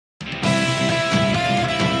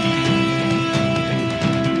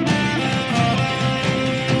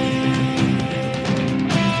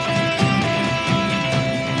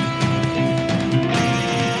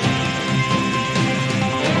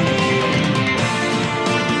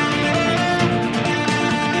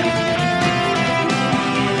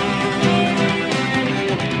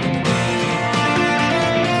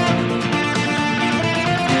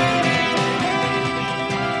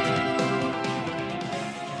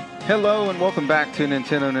Hello and welcome back to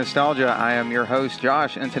Nintendo Nostalgia. I am your host,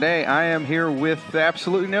 Josh, and today I am here with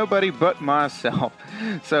absolutely nobody but myself.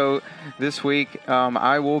 So this week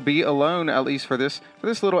I will be alone, at least for this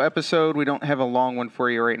little episode. We don't have a long one for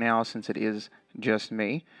you right now since it is just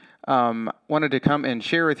me. Wanted to come and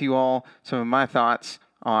share with you all some of my thoughts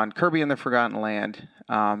on Kirby and the Forgotten Land.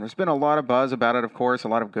 There's been a lot of buzz about it, of course, a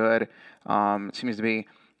lot of good. It seems to be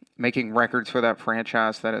making records for that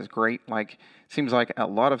franchise. That is great. Seems like a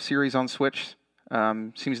lot of series on Switch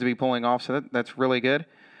seems to be pulling off, so that's really good.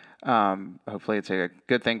 Hopefully it's a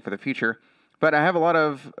good thing for the future. But I have a lot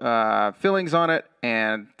of feelings on it,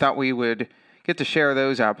 and thought we would get to share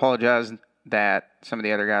those. I apologize that some of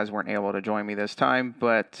the other guys weren't able to join me this time.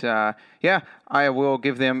 But yeah, I will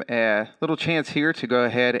give them a little chance here to go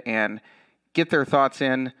ahead and get their thoughts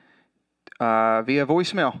in via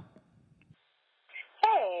voicemail.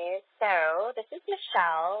 Hey, so this is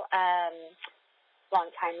Michelle.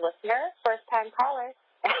 Long-time listener, first-time caller.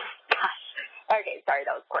 Gosh. Okay, sorry,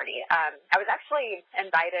 that was corny. I was actually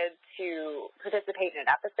invited to participate in an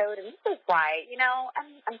episode, and this is why,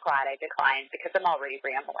 I'm glad I declined because I'm already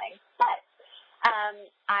rambling. But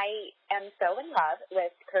I am so in love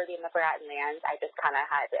with Kirby and the Forgotten Land, I just kind of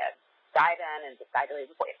had to dive in and decide to leave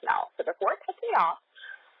a voicemail. So before cutting off,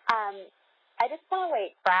 I just want to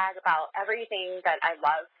brag about everything that I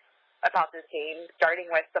love about this game, starting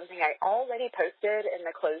with something I already posted in the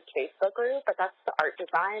closed Facebook group, but that's the art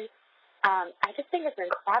design. I just think it's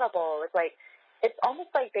incredible. It's almost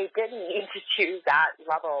like they didn't need to choose that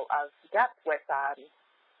level of depth with, the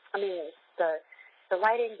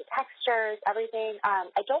lighting, the textures, everything.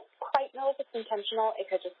 I don't quite know if it's intentional. It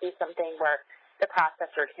could just be something where the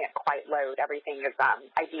processor can't quite load everything as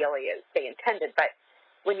ideally as they intended, but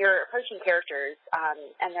when you're approaching characters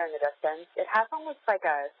and they're in the distance, it has almost like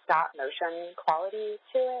a stop-motion quality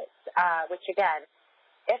to it, which, again,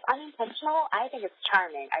 if unintentional, I think it's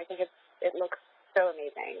charming. I think it looks so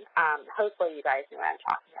amazing. Hopefully you guys know what I'm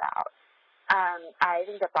talking about. I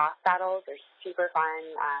think the boss battles are super fun.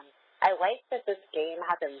 I like that this game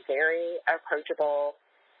has a very approachable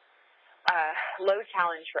load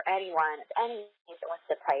challenge for anyone, if anyone that wants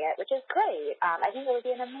to play it, which is great. I think it would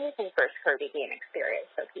be an amazing first Kirby game experience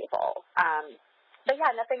for people. But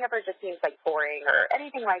yeah, nothing ever just seems boring or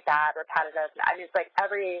anything like that, repetitive. I mean, it's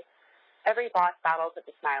every boss battle puts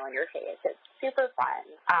a smile on your face. It's super fun.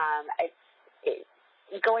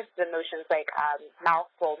 Going through the motions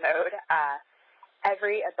mouthful mode.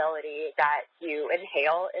 Every ability that you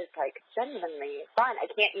inhale is genuinely fun. I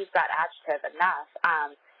can't use that adjective enough.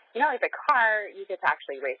 The car, you get to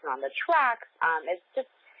actually race it on the tracks. It's just,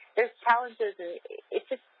 there's challenges, and it's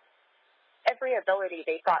just, every ability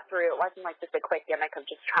they thought through. It wasn't just a quick gimmick of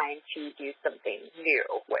just trying to do something new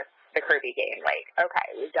with the Kirby game. Okay,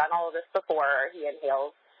 we've done all of this before. He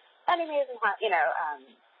inhales enemies and,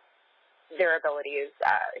 their abilities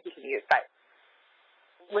he can use. But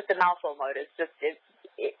with the mouthful mode,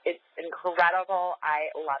 it's incredible. I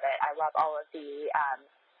love it. I love all of the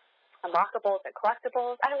unlockables and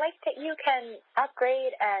collectibles. I like that you can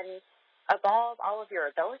upgrade and evolve all of your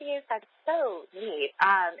abilities. That's so neat.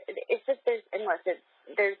 It's just, there's endless.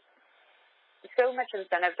 There's so much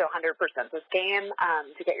incentive to 100% this game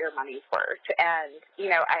to get your money's worth. And,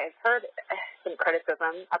 I've heard some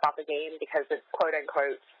criticism about the game because it's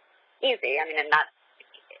quote-unquote easy.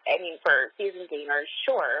 For seasoned gamers,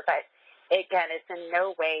 sure, but again, it's in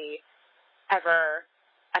no way ever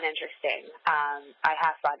uninteresting. I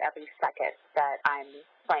have fun every second that I'm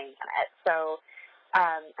playing in it. So,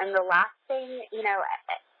 and the last thing,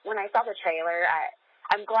 when I saw the trailer,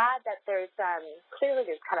 I'm glad that there's clearly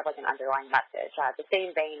there's kind of an underlying message, the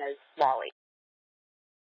same vein as Wall-E.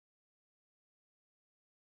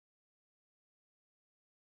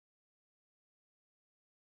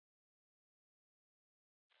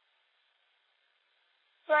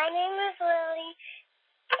 My name is Lily,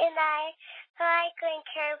 and I like when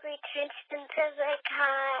Kirby turns into the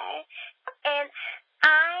car. And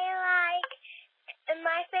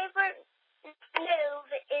my favorite move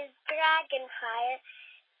is Dragon Fire.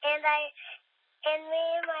 And me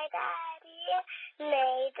and my daddy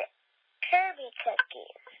made Kirby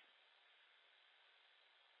cookies.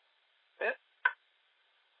 Yeah.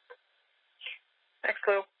 Thanks,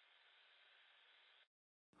 Lou.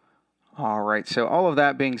 All right, so all of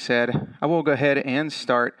that being said, I will go ahead and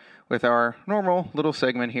start with our normal little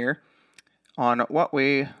segment here on what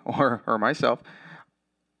we, or myself,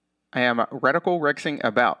 I am radical rexing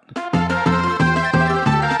about.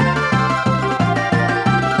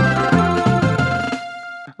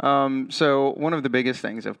 So one of the biggest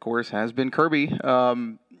things, of course, has been Kirby.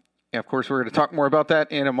 of course, we're going to talk more about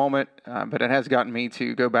that in a moment, but it has gotten me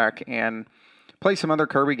to go back and play some other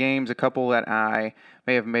Kirby games, a couple that I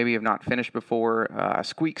maybe have not finished before.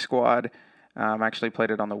 Squeak Squad, I actually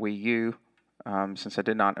played it on the Wii U, since I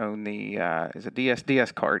did not own the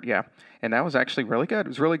DS card, yeah. And that was actually really good. It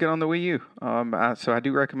was really good on the Wii U. So I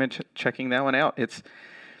do recommend checking that one out. It's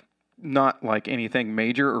not like anything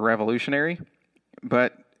major or revolutionary,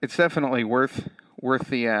 but it's definitely worth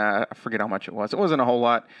the, I forget how much it was. It wasn't a whole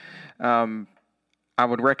lot. I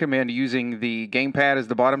would recommend using the gamepad as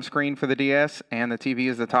the bottom screen for the DS and the TV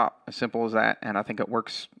as the top. As simple as that. And I think it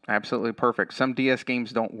works absolutely perfect. Some DS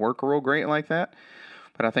games don't work real great like that,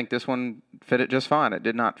 but I think this one fit it just fine. It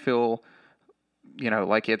did not feel,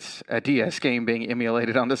 like it's a DS game being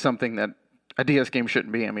emulated onto something that a DS game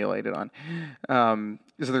shouldn't be emulated on.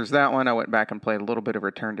 So there's that one. I went back and played a little bit of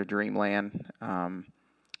Return to Dreamland.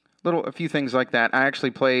 A few things like that. I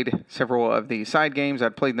actually played several of the side games.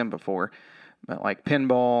 I'd played them before, but like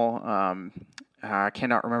Pinball. I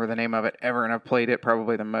cannot remember the name of it ever, and I've played it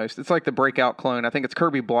probably the most. It's like the Breakout clone. I think it's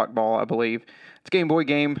Kirby Block Ball, I believe. It's a Game Boy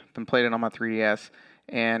game. Been played it on my 3DS.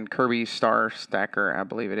 And Kirby Star Stacker, I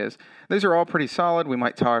believe it is. Those are all pretty solid. We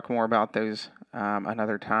might talk more about those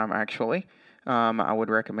another time, actually. I would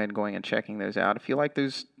recommend going and checking those out. If you like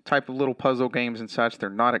those type of little puzzle games and such, they're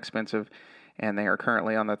not expensive, and they are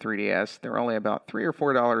currently on the 3DS. They're only about $3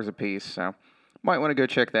 or $4 a piece, so might want to go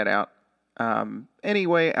check that out.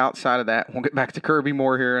 Anyway, outside of that, we'll get back to Kirby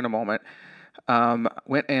more here in a moment.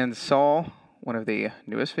 Went and saw one of the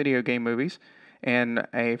newest video game movies, and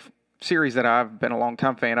a series that I've been a long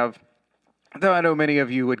time fan of, though I know many of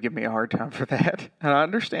you would give me a hard time for that, and I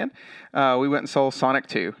understand. We went and saw Sonic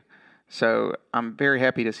 2. So I'm very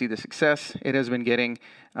happy to see the success it has been getting.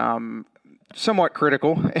 Somewhat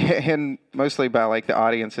critical, and mostly by like the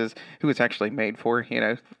audiences who it's actually made for.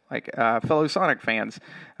 Fellow Sonic fans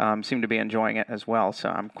seem to be enjoying it as well. So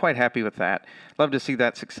I'm quite happy with that. Love to see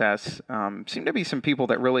that success. Seem to be some people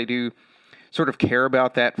that really do sort of care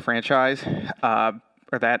about that franchise or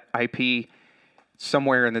that IP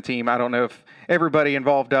somewhere in the team. I don't know if everybody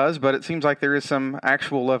involved does, but it seems like there is some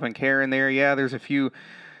actual love and care in there. Yeah, there's a few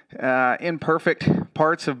imperfect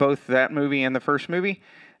parts of both that movie and the first movie,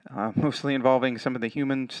 mostly involving some of the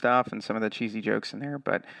human stuff and some of the cheesy jokes in there.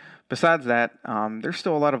 But besides that, there's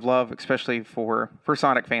still a lot of love, especially for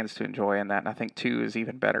Sonic fans to enjoy in that. And I think 2 is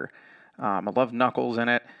even better. I love Knuckles in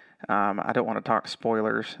it. I don't want to talk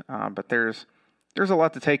spoilers, but there's a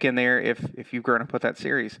lot to take in there if you've grown up with that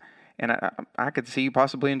series. And I could see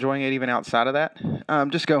possibly enjoying it even outside of that.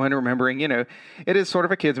 Just going remembering, it is sort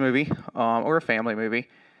of a kid's movie or a family movie.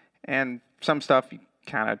 And some stuff you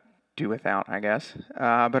kind of do without, I guess.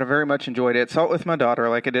 But I very much enjoyed it. Saw it with my daughter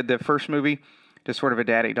like I did the first movie. Just sort of a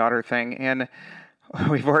daddy-daughter thing. And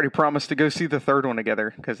we've already promised to go see the third one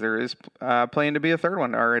together because there is planning to be a third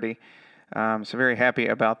one already. So very happy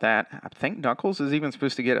about that. I think Knuckles is even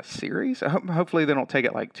supposed to get a series. Hopefully they don't take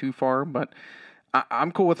it like too far, but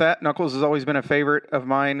I'm cool with that. Knuckles has always been a favorite of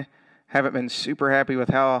mine. Haven't been super happy with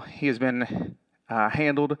how he has been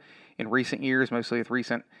handled in recent years, mostly with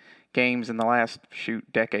recent games in the last,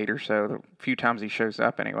 decade or so, the few times he shows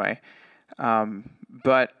up anyway.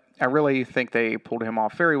 But I really think they pulled him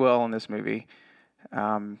off very well in this movie.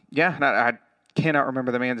 I cannot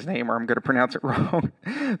remember the man's name or I'm going to pronounce it wrong,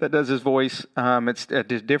 that does his voice. It's a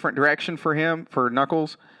different direction for him, for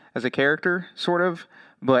Knuckles as a character, sort of,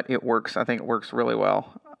 but it works. I think it works really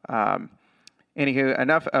well. Anywho,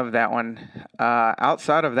 enough of that one.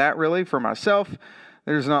 Outside of that, really, for myself,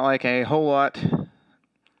 there's not like a whole lot.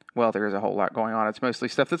 Well, there is a whole lot going on. It's mostly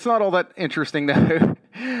stuff that's not all that interesting, though.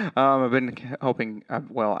 I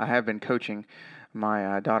have been coaching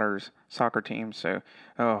my daughter's soccer team, so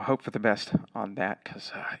hope for the best on that,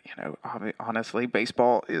 because, honestly,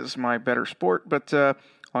 baseball is my better sport, but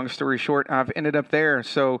long story short, I've ended up there,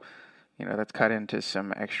 so, that's cut into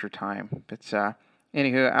some extra time. But,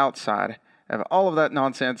 anywho, outside of all of that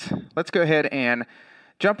nonsense, let's go ahead and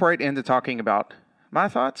jump right into talking about my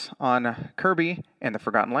thoughts on Kirby and the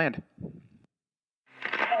Forgotten Land.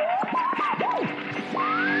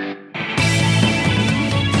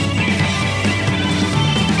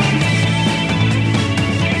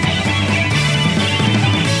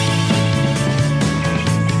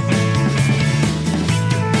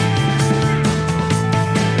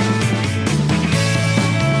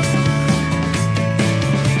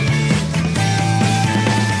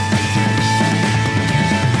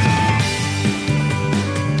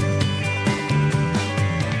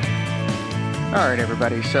 All right,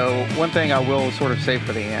 everybody. So one thing I will sort of say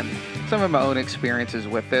for the end, some of my own experiences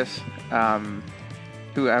with this,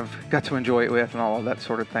 who I've got to enjoy it with and all of that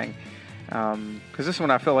sort of thing. because this one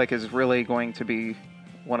I feel like is really going to be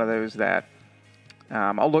one of those that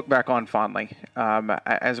I'll look back on fondly.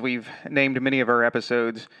 As we've named many of our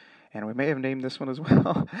episodes, and we may have named this one as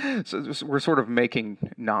well, so we're sort of making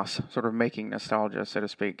nostalgia, so to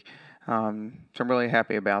speak. So I'm really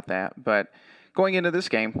happy about that. But going into this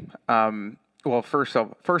game, well, first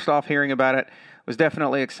off, hearing about it, was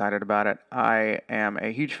definitely excited about it. I am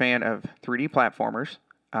a huge fan of 3D platformers,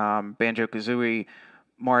 Banjo-Kazooie,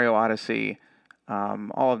 Mario Odyssey,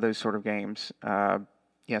 all of those sort of games.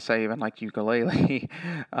 Yes, I even like Yooka-Laylee.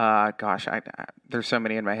 There's so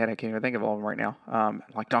many in my head, I can't even think of all of them right now.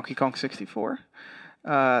 Like Donkey Kong 64.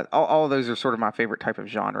 All of those are sort of my favorite type of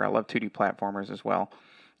genre. I love 2D platformers as well.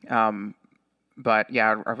 But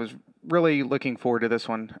yeah, I was really looking forward to this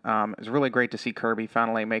one. It was really great to see Kirby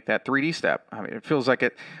finally make that 3D step. I mean, it feels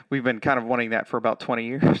like we've been kind of wanting that for about 20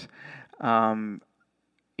 years. I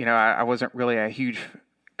wasn't really a huge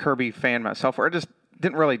Kirby fan myself, or I just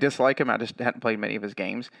didn't really dislike him. I just hadn't played many of his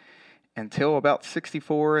games until about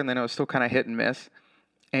 64, and then it was still kind of hit and miss.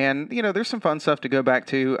 And, there's some fun stuff to go back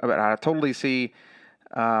to, but I totally see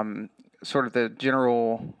sort of the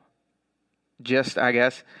general gist, I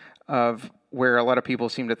guess, of where a lot of people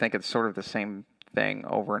seem to think it's sort of the same thing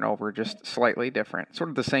over and over, just slightly different. Sort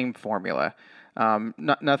of the same formula.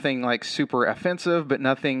 Nothing like super offensive, but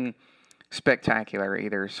nothing spectacular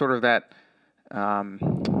either. Sort of that,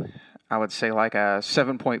 I would say like a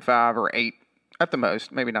 7.5 or 8 at the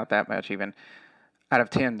most, maybe not that much even, out of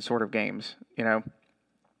 10 sort of games,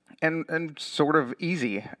 and sort of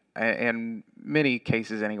easy in many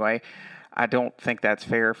cases anyway. I don't think that's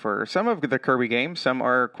fair for some of the Kirby games. Some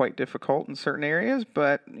are quite difficult in certain areas,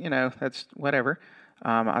 but, that's whatever.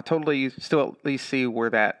 I totally still at least see where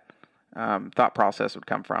that thought process would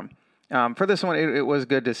come from. For this one, it was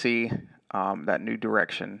good to see that new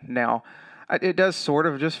direction. Now, it does sort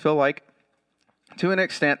of just feel like, to an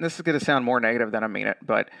extent, this is going to sound more negative than I mean it,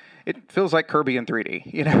 but it feels like Kirby in 3D.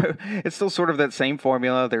 It's still sort of that same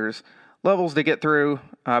formula. There's levels to get through,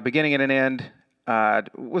 beginning and an end.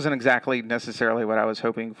 Wasn't exactly necessarily what I was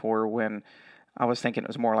hoping for when I was thinking it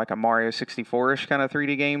was more like a Mario 64-ish kind of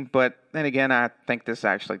 3D game, but then again, I think this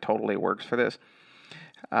actually totally works for this.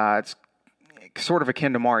 It's sort of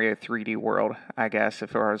akin to Mario 3D World, I guess,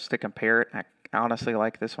 if I was to compare it. I honestly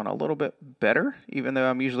like this one a little bit better, even though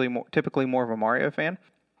I'm usually typically more of a Mario fan.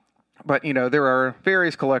 But, there are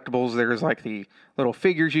various collectibles. There's like the little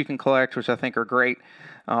figures you can collect, which I think are great.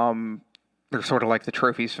 They're sort of like the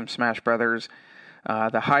trophies from Smash Brothers.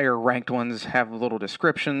 The higher ranked ones have little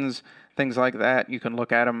descriptions, things like that. You can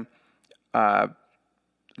look at them.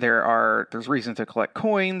 There's reason to collect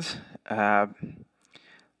coins,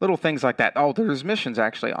 little things like that. Oh, there's missions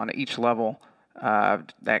actually on each level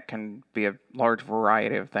that can be a large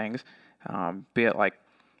variety of things. Be it like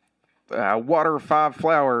water 5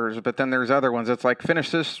 flowers, but then there's other ones that's like finish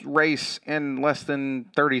this race in less than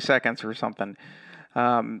 30 seconds or something.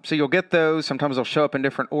 So you'll get those. Sometimes they'll show up in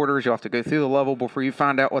different orders. You'll have to go through the level before you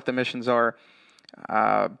find out what the missions are.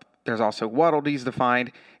 There's also Waddle Dees to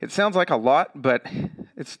find. It sounds like a lot, but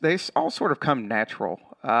they all sort of come natural.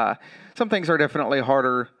 Some things are definitely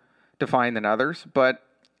harder to find than others, but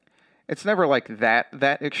it's never like that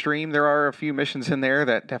extreme. There are a few missions in there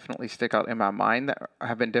that definitely stick out in my mind that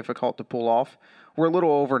have been difficult to pull off. We're a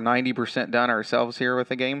little over 90% done ourselves here with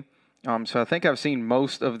the game. So I think I've seen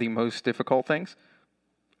most of the most difficult things.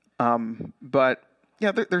 But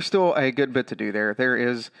yeah, there's still a good bit to do there. There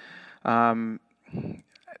is,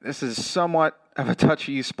 this is somewhat of a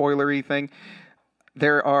touchy, spoilery thing.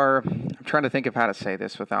 I'm trying to think of how to say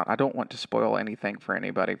this I don't want to spoil anything for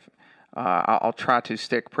anybody. I'll try to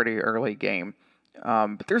stick pretty early game.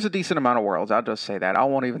 But there's a decent amount of worlds. I'll just say that. I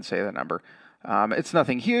won't even say the number. It's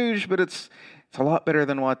nothing huge, but it's a lot better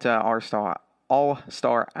than what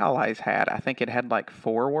All-Star Allies had. I think it had like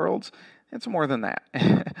 4 worlds. It's more than that.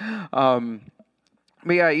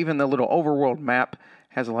 But yeah, even the little overworld map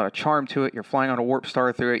has a lot of charm to it. You're flying on a warp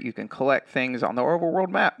star through it. You can collect things on the overworld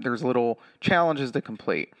map. There's little challenges to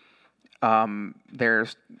complete.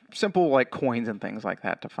 There's simple like coins and things like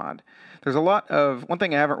that to find. There's one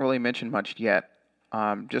thing I haven't really mentioned much yet,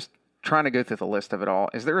 just trying to go through the list of it all,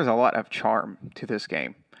 is there is a lot of charm to this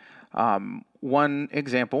game. One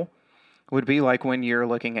example would be like when you're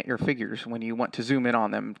looking at your figures, when you want to zoom in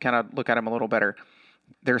on them, kind of look at them a little better.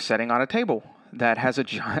 They're sitting on a table that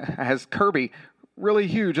has Kirby really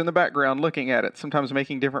huge in the background looking at it, sometimes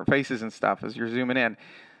making different faces and stuff as you're zooming in.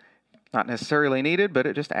 Not necessarily needed, but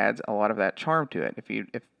it just adds a lot of that charm to it.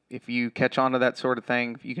 If you catch on to that sort of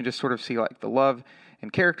thing, you can just sort of see like the love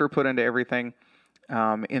and character put into everything.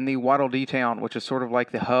 In the Waddle Dee Town, which is sort of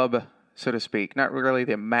like the hub, so to speak, not really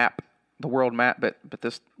the map the world map, but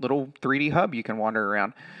this little 3D hub you can wander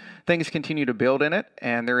around. Things continue to build in it,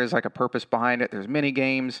 and there is like a purpose behind it. There's mini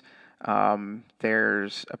games.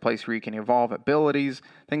 There's a place where you can evolve abilities,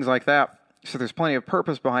 things like that. So there's plenty of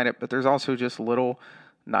purpose behind it, but there's also just little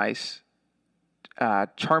nice,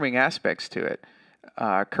 charming aspects to it.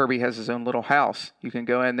 Kirby has his own little house. You can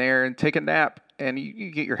go in there and take a nap, and you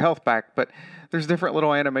get your health back, but there's different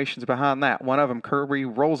little animations behind that. One of them, Kirby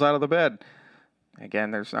rolls out of the bed. Again,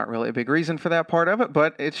 there's not really a big reason for that part of it,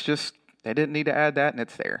 but it's just, they didn't need to add that, and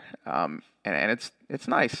it's there. And it's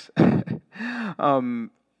nice.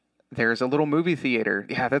 There's a little movie theater.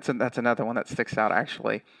 Yeah, that's another one that sticks out,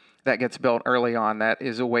 actually. That gets built early on. That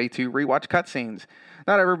is a way to rewatch cutscenes.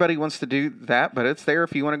 Not everybody wants to do that, but it's there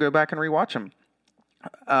if you want to go back and rewatch them.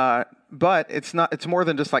 But it's not. It's more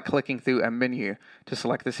than just like clicking through a menu to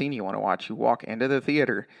select the scene you want to watch. You walk into the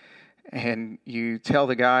theater, and you tell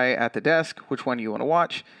the guy at the desk which one you want to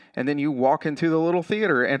watch, and then you walk into the little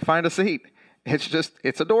theater and find a seat.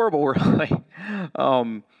 It's adorable, really.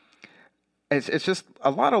 It's just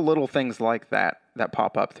a lot of little things like that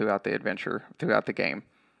pop up throughout the adventure, throughout the game.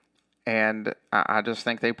 And I just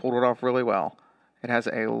think they pulled it off really well. It has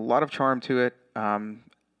a lot of charm to it.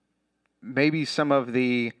 Maybe some of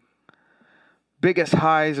the biggest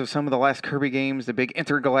highs of some of the last Kirby games, the big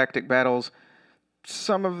intergalactic battles,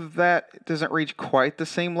 some of that doesn't reach quite the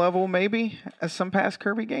same level, maybe, as some past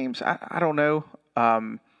Kirby games. I don't know.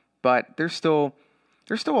 But there's still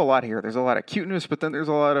a lot here. There's a lot of cuteness, but then there's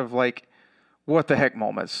a lot of, like, what the heck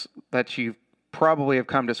moments that you probably have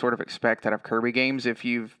come to sort of expect out of Kirby games if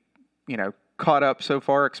you've, caught up so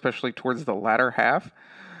far, especially towards the latter half.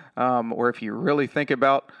 Or if you really think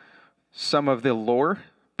about some of the lore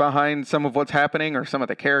behind some of what's happening or some of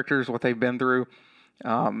the characters, what they've been through.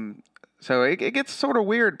 So it gets sort of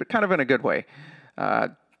weird, but kind of in a good way.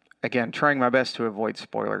 Again, trying my best to avoid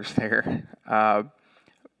spoilers there.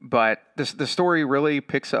 But the story really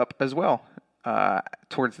picks up as well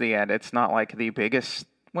towards the end. It's not like the biggest,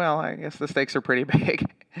 well, I guess the stakes are pretty big.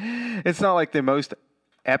 It's not like the most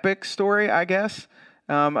epic story, I guess,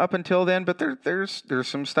 up until then, but there's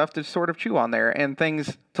some stuff to sort of chew on there and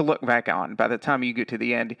things to look back on. By the time you get to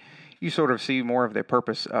the end, you sort of see more of the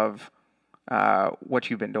purpose of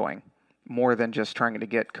what you've been doing, more than just trying to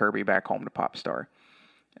get Kirby back home to Popstar.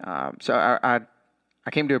 So I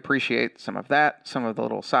came to appreciate some of that, some of the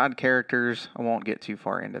little side characters. I won't get too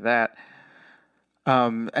far into that.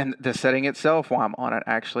 And the setting itself, while I'm on it,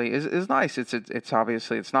 actually is nice. It's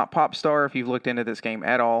obviously, it's not Popstar if you've looked into this game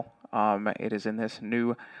at all. It is in this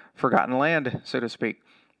new forgotten land, so to speak.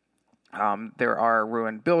 There are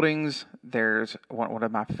ruined buildings. There's one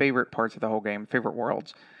of my favorite parts of the whole game, favorite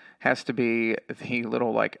worlds, has to be the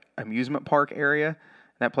little like amusement park area.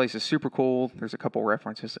 That place is super cool. There's a couple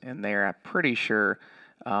references in there. I'm pretty sure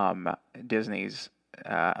Disney's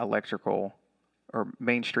Electrical or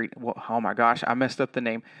Main Street. Oh my gosh, I messed up the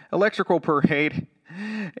name. Electrical Parade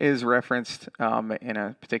is referenced in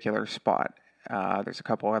a particular spot. There's a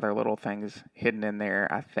couple other little things hidden in there,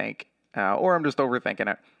 I think. Or I'm just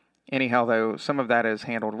overthinking it. Anyhow, though, some of that is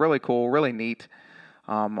handled really cool, really neat.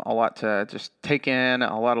 A lot to just take in,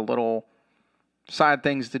 a lot of little side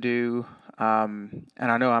things to do. And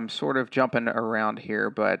I know I'm sort of jumping around here,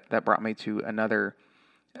 but that brought me to another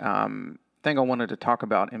thing I wanted to talk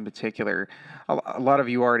about in particular. A lot of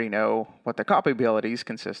you already know what the copy abilities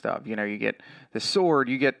consist of. You get the sword,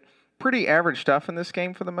 you get pretty average stuff in this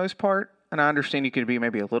game for the most part. And I understand you could be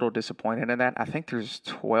maybe a little disappointed in that. I think there's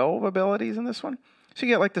 12 abilities in this one. So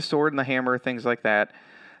you get like the sword and the hammer, things like that.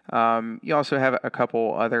 You also have a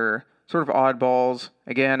couple other sort of oddballs.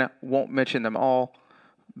 Again, won't mention them all,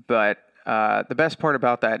 but the best part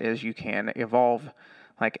about that is you can evolve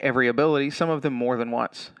like every ability, some of them more than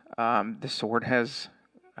once. The sword has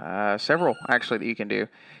several actually that you can do.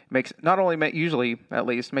 Makes not only usually at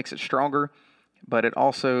least makes it stronger, but it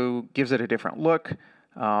also gives it a different look.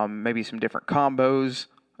 Maybe some different combos.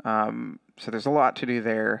 So there's a lot to do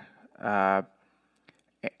there. I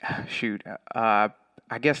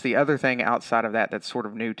guess the other thing outside of that's sort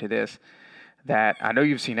of new to this, that I know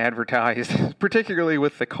you've seen advertised, particularly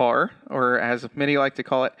with the car, or as many like to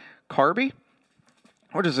call it, Carby,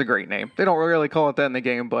 which is a great name. They don't really call it that in the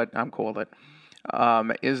game, but I'm cool with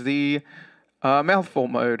it, is the mouthful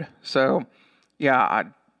mode. So, yeah,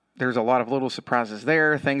 there's a lot of little surprises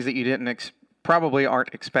there, things that you didn't probably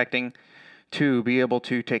aren't expecting to be able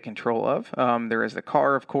to take control of. There is the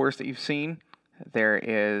car, of course, that you've seen. There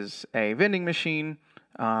is a vending machine.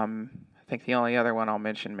 I think the only other one I'll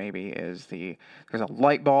mention maybe is there's a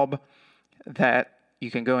light bulb that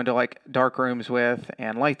you can go into like dark rooms with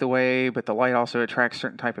and light the way, but the light also attracts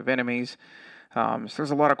certain type of enemies. So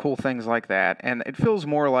there's a lot of cool things like that, and it feels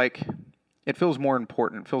more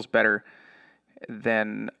important, feels better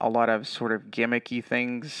than a lot of sort of gimmicky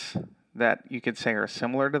things that you could say are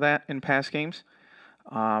similar to that in past games.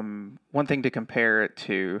 One thing to compare it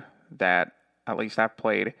to that at least I've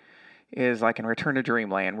played is like in Return to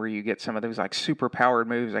Dreamland, where you get some of those like super powered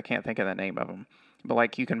moves. I can't think of the name of them, but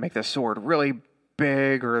like you can make the sword really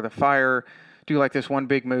big, or the fire do like this one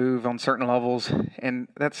big move on certain levels, and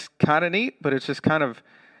that's kind of neat. But it's just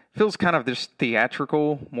feels kind of just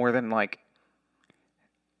theatrical more than like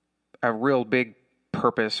a real big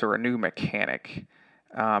purpose or a new mechanic.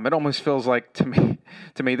 It almost feels like to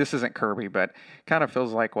me, this isn't Kirby, but kind of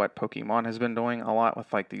feels like what Pokemon has been doing a lot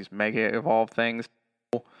with like these mega evolved things.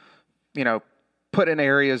 You know, put in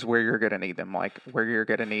areas where you're going to need them, like where you're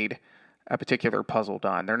going to need a particular puzzle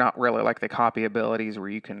done. They're not really like the copy abilities where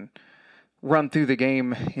you can run through the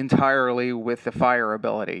game entirely with the fire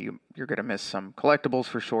ability. You're going to miss some collectibles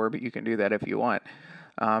for sure, but you can do that if you want.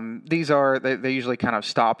 They usually kind of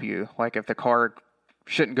stop you. Like if the car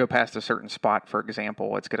shouldn't go past a certain spot, for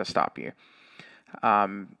example, it's going to stop you.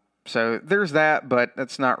 So there's that, but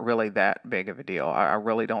that's not really that big of a deal. I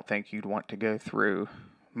really don't think you'd want to go through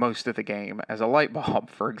most of the game as a light bulb,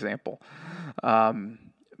 for example.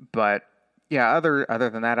 But yeah, other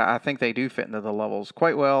than that, I think they do fit into the levels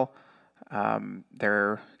quite well.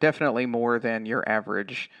 They're definitely more than your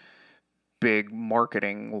average big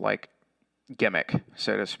marketing like gimmick,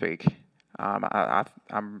 so to speak.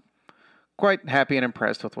 I'm quite happy and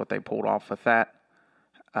impressed with what they pulled off with that.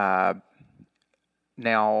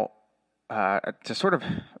 Now, to sort of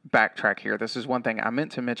backtrack here, this is one thing I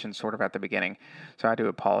meant to mention sort of at the beginning, so I do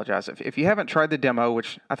apologize. If you haven't tried the demo,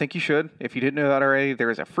 which I think you should, if you didn't know that already, there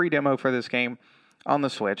is a free demo for this game on the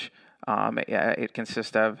Switch. It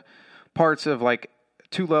consists of parts of like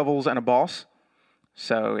 2 levels and a boss,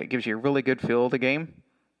 so it gives you a really good feel of the game.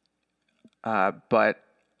 But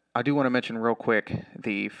I do want to mention real quick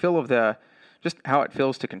the feel of just how it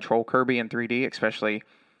feels to control Kirby in 3D, especially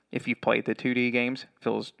if you've played the 2D games. It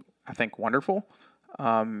feels, I think, wonderful.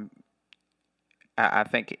 I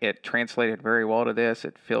think it translated very well to this.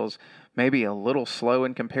 It feels maybe a little slow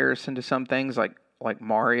in comparison to some things like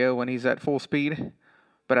Mario when he's at full speed,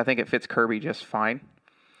 but I think it fits Kirby just fine.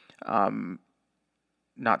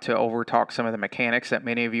 Not to overtalk some of the mechanics that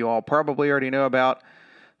many of you all probably already know about,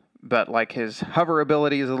 but like his hover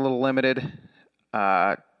ability is a little limited.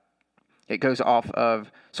 It goes off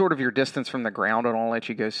of sort of your distance from the ground. It'll only let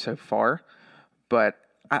you go so far. But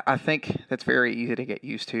I think that's very easy to get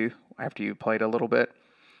used to after you've played a little bit.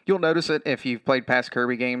 You'll notice it if you've played past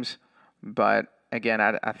Kirby games. But again,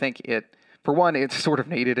 I think for one, it's sort of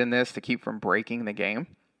needed in this to keep from breaking the game.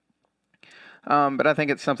 But I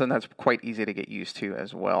think it's something that's quite easy to get used to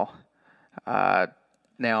as well.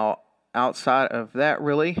 Now, outside of that,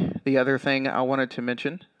 really, the other thing I wanted to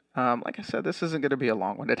mention, like I said, this isn't going to be a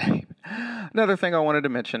long one today. Another thing I wanted to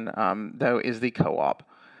mention, though, is the co-op.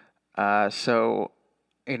 So,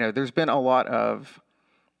 there's been a lot of,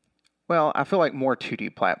 I feel like more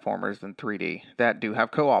 2D platformers than 3D that do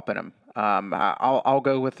have co-op in them. I'll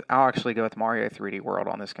actually go with Mario 3D World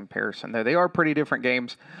on this comparison, though they are pretty different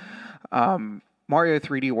games. Mario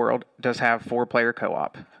 3D World does have 4-player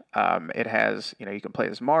co-op. It has, you can play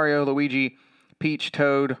as Mario, Luigi, Peach,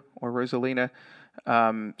 Toad, or Rosalina.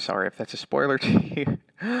 Sorry if that's a spoiler to you.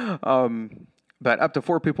 But up to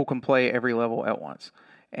 4 people can play every level at once.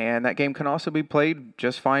 And that game can also be played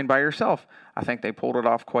just fine by yourself. I think they pulled it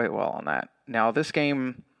off quite well on that. Now, this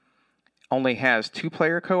game only has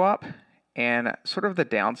 2-player co-op, and sort of the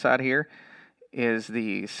downside here is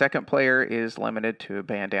the second player is limited to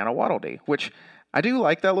Bandana Waddle Dee, which I do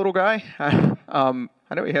like that little guy. I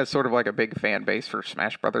know he has sort of like a big fan base for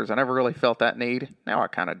Smash Brothers. I never really felt that need. Now I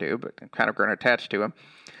kind of do, but I'm kind of grown attached to him.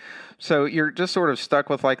 So you're just sort of stuck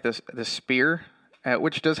with like this spear,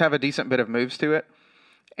 which does have a decent bit of moves to it.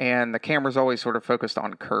 And the camera's always sort of focused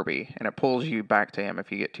on Kirby, and it pulls you back to him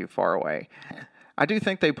if you get too far away. I do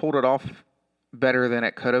think they pulled it off better than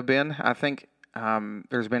it could have been. I think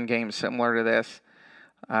there's been games similar to this.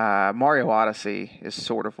 Mario Odyssey is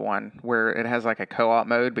sort of one where it has like a co-op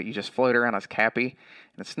mode, but you just float around as Cappy,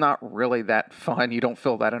 and it's not really that fun. You don't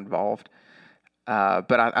feel that involved.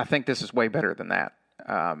 But I think this is way better than that.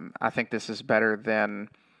 I think this is better than,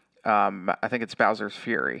 I think it's Bowser's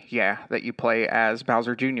Fury. Yeah, that you play as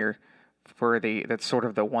Bowser Jr. That's sort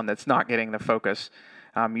of the one that's not getting the focus.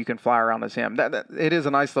 You can fly around as him. It is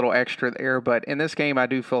a nice little extra there, but in this game, I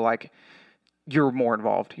do feel like you're more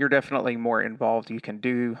involved. You're definitely more involved. You can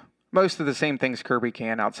do most of the same things Kirby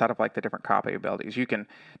can outside of like the different copy abilities. You can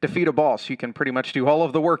defeat a boss. You can pretty much do all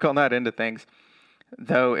of the work on that end of things.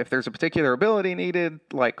 Though if there's a particular ability needed,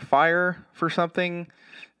 like fire for something,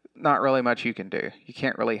 not really much you can do. You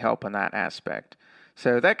can't really help in that aspect.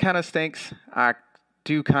 So that kind of stinks. I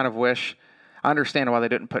do kind of wish, I understand why they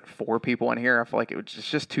didn't put 4 people in here. I feel like it's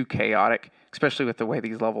just too chaotic, especially with the way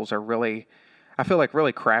these levels are really, I feel like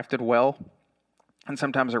really crafted well, and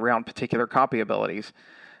sometimes around particular copy abilities.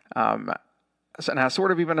 And I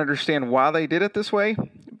sort of even understand why they did it this way,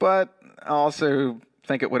 but I also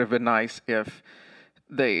think it would have been nice if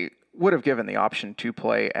they would have given the option to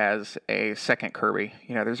play as a second Kirby.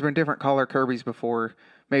 You know, there's been different color Kirbys before.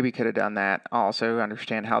 Maybe could have done that. I also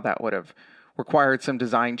understand how that would have required some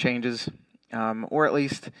design changes, or at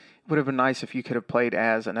least it would have been nice if you could have played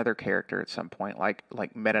as another character at some point, like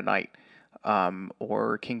Meta Knight,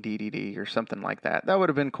 or King Dedede or something like that. That would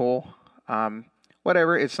have been cool.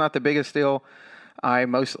 Whatever, it's not the biggest deal. I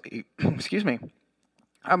mostly,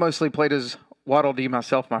 I mostly played as Waddle Dee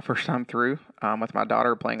myself my first time through, with my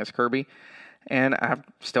daughter playing as Kirby, and I've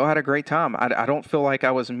still had a great time. I don't feel like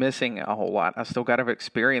I was missing a whole lot. I still got to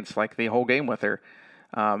experience like the whole game with her.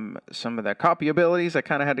 Some of the copy abilities I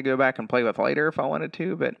kind of had to go back and play with later if I wanted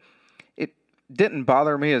to, but it didn't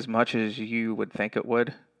bother me as much as you would think it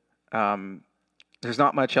would. There's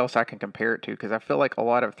not much else I can compare it to, because I feel like a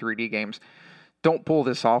lot of 3D games don't pull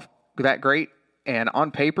this off that great, and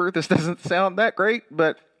on paper this doesn't sound that great,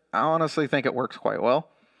 but I honestly think it works quite well.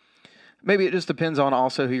 Maybe it just depends on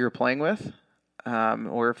also who you're playing with,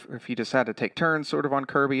 or if you decide to take turns sort of on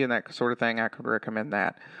Kirby and that sort of thing, I could recommend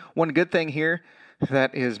that. One good thing here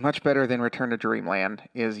that is much better than Return to Dreamland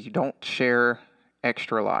is you don't share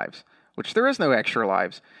extra lives, which there is no extra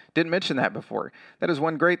lives. Didn't mention that before. That is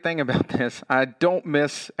one great thing about this. I don't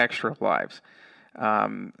miss extra lives.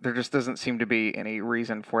 There just doesn't seem to be any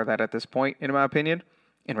reason for that at this point, in my opinion.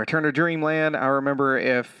 In Return to Dreamland, I remember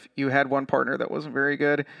if you had one partner that wasn't very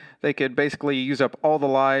good, they could basically use up all the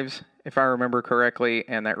lives, if I remember correctly,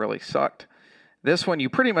 and that really sucked. This one, you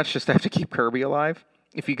pretty much just have to keep Kirby alive.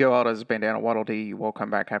 If you go out as Bandana Waddle Dee, you will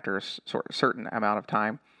come back after a certain amount of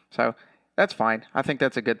time. So that's fine. I think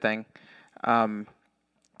that's a good thing.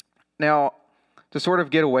 Now, to sort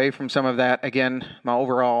of get away from some of that, again, my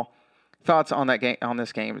overall thoughts on that game, on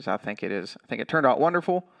this game, is I think it turned out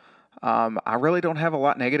wonderful. I really don't have a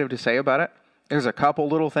lot negative to say about it. There's a couple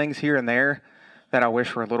little things here and there that I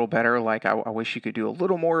wish were a little better. Like I wish you could do a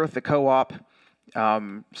little more with the co-op,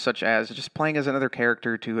 such as just playing as another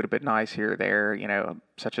character too would have been nice here or there. You know,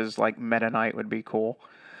 such as like Meta Knight would be cool.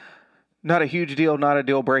 Not a huge deal, not a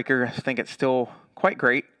deal breaker. I think it's still quite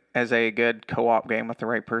great as a good co-op game with the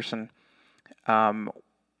right person.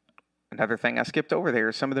 Another thing I skipped over there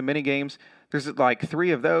is some of the mini games. There's like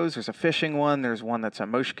 3 of those. There's a fishing one. There's one that's a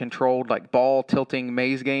motion controlled, like ball tilting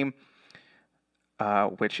maze game,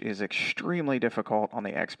 which is extremely difficult on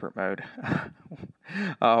the expert mode.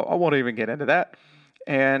 I won't even get into that.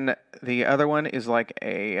 And the other one is like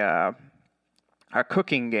a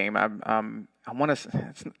cooking game. I want to.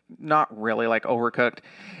 It's not really like Overcooked.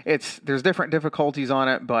 There's different difficulties on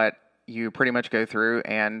it, but you pretty much go through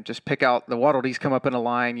and just pick out the Waddle Dees come up in a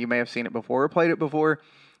line. You may have seen it before or played it before,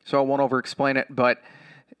 so I won't over-explain it, but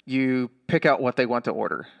you pick out what they want to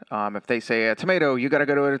order. If they say a tomato, you got to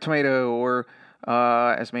go to a tomato, or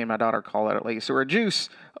as me and my daughter call it at least, or a juice,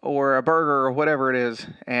 or a burger, or whatever it is,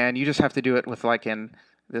 and you just have to do it with like in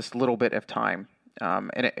this little bit of time.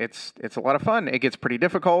 And it's a lot of fun. It gets pretty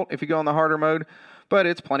difficult if you go on the harder mode, but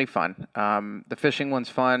it's plenty fun. The fishing one's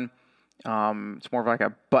fun. It's more of like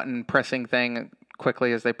a button pressing thing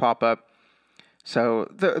quickly as they pop up. So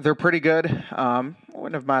they're pretty good. I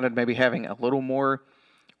wouldn't have minded maybe having a little more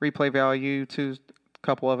replay value to a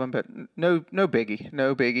couple of them, but no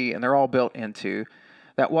biggie. And they're all built into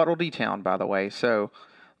that Waddle Dee town, by the way. So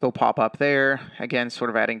they'll pop up there, again,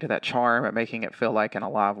 sort of adding to that charm and making it feel like an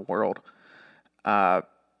alive world.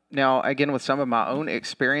 Now, again, with some of my own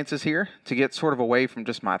experiences here, to get sort of away from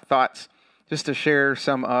just my thoughts, just to share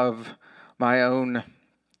some of my own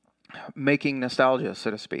making nostalgia, so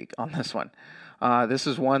to speak, on this one. This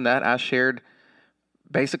is one that I shared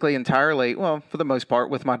basically entirely, well, for the most part,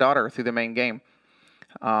 with my daughter through the main game.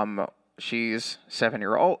 She's 7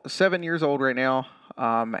 years old right now,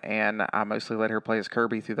 and I mostly let her play as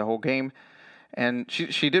Kirby through the whole game. And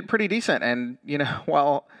she did pretty decent. And, you know,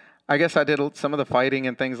 while I guess I did some of the fighting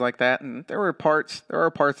and things like that, and there are parts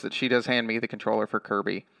that she does hand me the controller for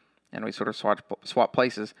Kirby, and we sort of swap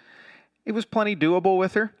places. It was plenty doable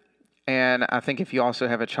with her, and I think if you also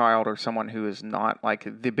have a child or someone who is not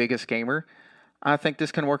like the biggest gamer, I think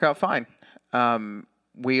this can work out fine.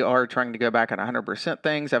 We are trying to go back on 100%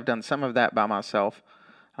 things. I've done some of that by myself,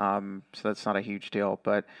 so that's not a huge deal,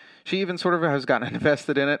 but she even sort of has gotten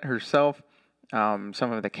invested in it herself.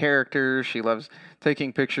 some of the characters. She loves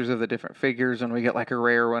taking pictures of the different figures when we get like a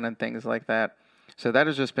rare one and things like that. So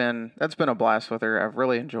that's been a blast with her. I've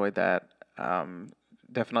really enjoyed that.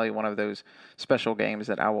 Definitely one of those special games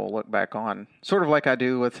that I will look back on, sort of like I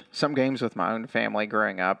do with some games with my own family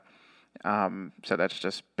growing up. So that's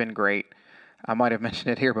just been great. I might have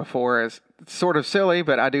mentioned it here before as it's sort of silly,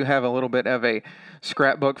 but I do have a little bit of a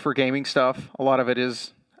scrapbook for gaming stuff. A lot of it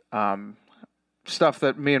is stuff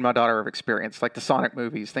that me and my daughter have experienced, like the Sonic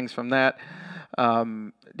movies, things from that,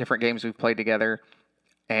 different games we've played together.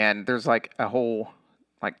 And there's like a whole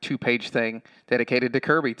 2-page thing dedicated to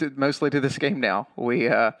Kirby, mostly to this game now. We,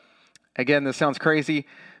 again, this sounds crazy,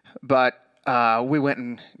 but we went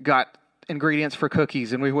and got ingredients for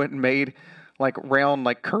cookies, and we went and made like round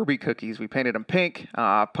Kirby cookies. We painted them pink.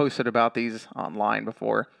 Posted about these online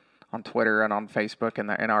before on Twitter and on Facebook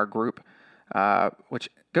in our group. Which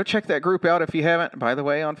go check that group out if you haven't. By the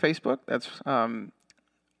way, on Facebook, that's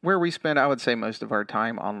where we spend, I would say, most of our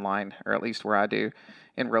time online, or at least where I do,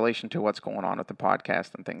 in relation to what's going on with the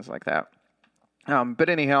podcast and things like that. But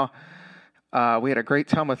anyhow, we had a great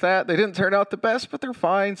time with that. They didn't turn out the best, but they're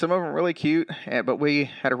fine. Some of them really cute, but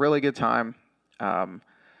we had a really good time.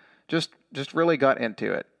 Just really got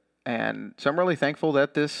into it. And so I'm really thankful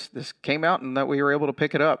that this came out and that we were able to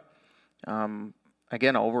pick it up.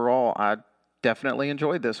 Again, overall, I definitely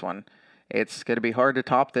enjoyed this one. It's going to be hard to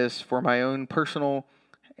top this for my own personal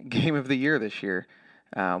game of the year this year.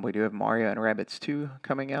 We do have Mario and Rabbids 2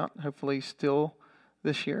 coming out, hopefully still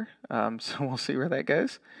this year. So we'll see where that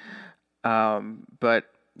goes. But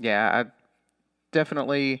yeah, I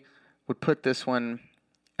definitely would put this one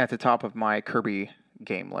at the top of my Kirby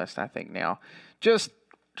game list, I think now. Just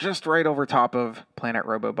right over top of Planet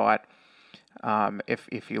Robobot.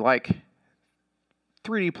 If you like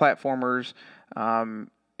 3D platformers,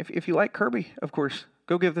 if you like Kirby, of course,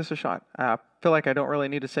 go give this a shot. I feel like I don't really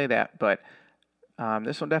need to say that, but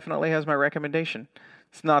this one definitely has my recommendation.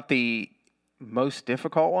 It's not the most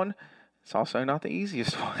difficult one. It's also not the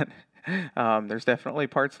easiest one. There's definitely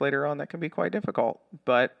parts later on that can be quite difficult,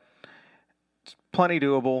 but it's plenty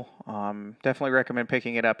doable. Definitely recommend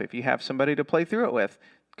picking it up if you have somebody to play through it with.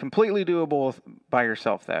 Completely doable by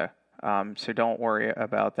yourself, though. So don't worry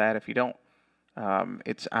about that. If you don't,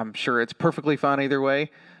 I'm sure it's perfectly fine either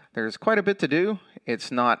way. There's quite a bit to do.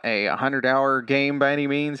 It's not a 100-hour game by any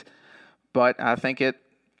means, but I think it,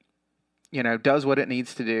 does what it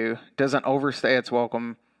needs to do. Doesn't overstay its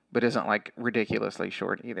welcome, but isn't ridiculously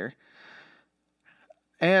short either.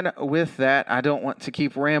 And with that, I don't want to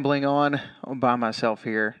keep rambling on by myself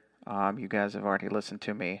here. You guys have already listened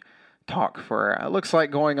to me talk for, it looks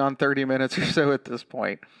like going on 30 minutes or so at this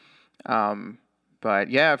point.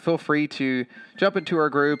 But yeah, feel free to jump into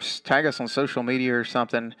our groups, tag us on social media or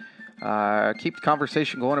something. Keep the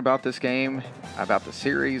conversation going about this game, about the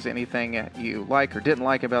series, anything you like or didn't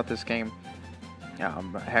like about this game.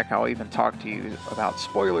 Heck, I'll even talk to you about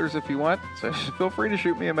spoilers if you want, so feel free to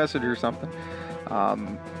shoot me a message or something.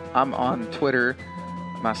 I'm on Twitter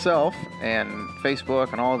myself and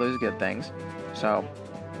Facebook and all those good things, so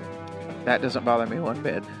that doesn't bother me one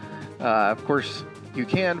bit. Of course, you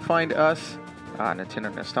can find us,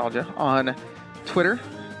 Nintendo Nostalgia, on Twitter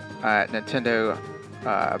at Nintendo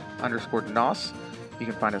 _NOS. You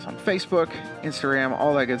can find us on Facebook, Instagram,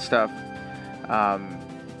 all that good stuff.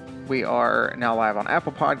 We are now live on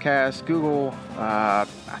Apple Podcasts, Google. I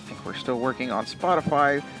think we're still working on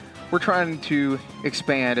Spotify. We're trying to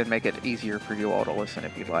expand and make it easier for you all to listen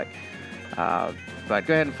if you'd like. But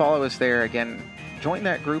go ahead and follow us there. Again, join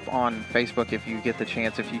that group on Facebook if you get the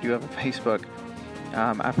chance, if you do have a Facebook.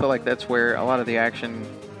 I feel like that's where a lot of the action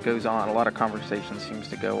goes on. A lot of conversation seems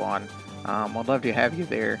to go on. I'd love to have you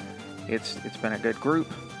there. It's been a good group,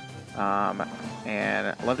 and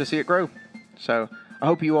I'd love to see it grow. So I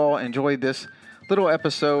hope you all enjoyed this little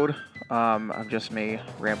episode of just me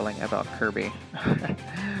rambling about Kirby.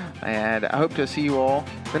 And I hope to see you all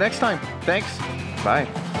the next time. Thanks. Bye.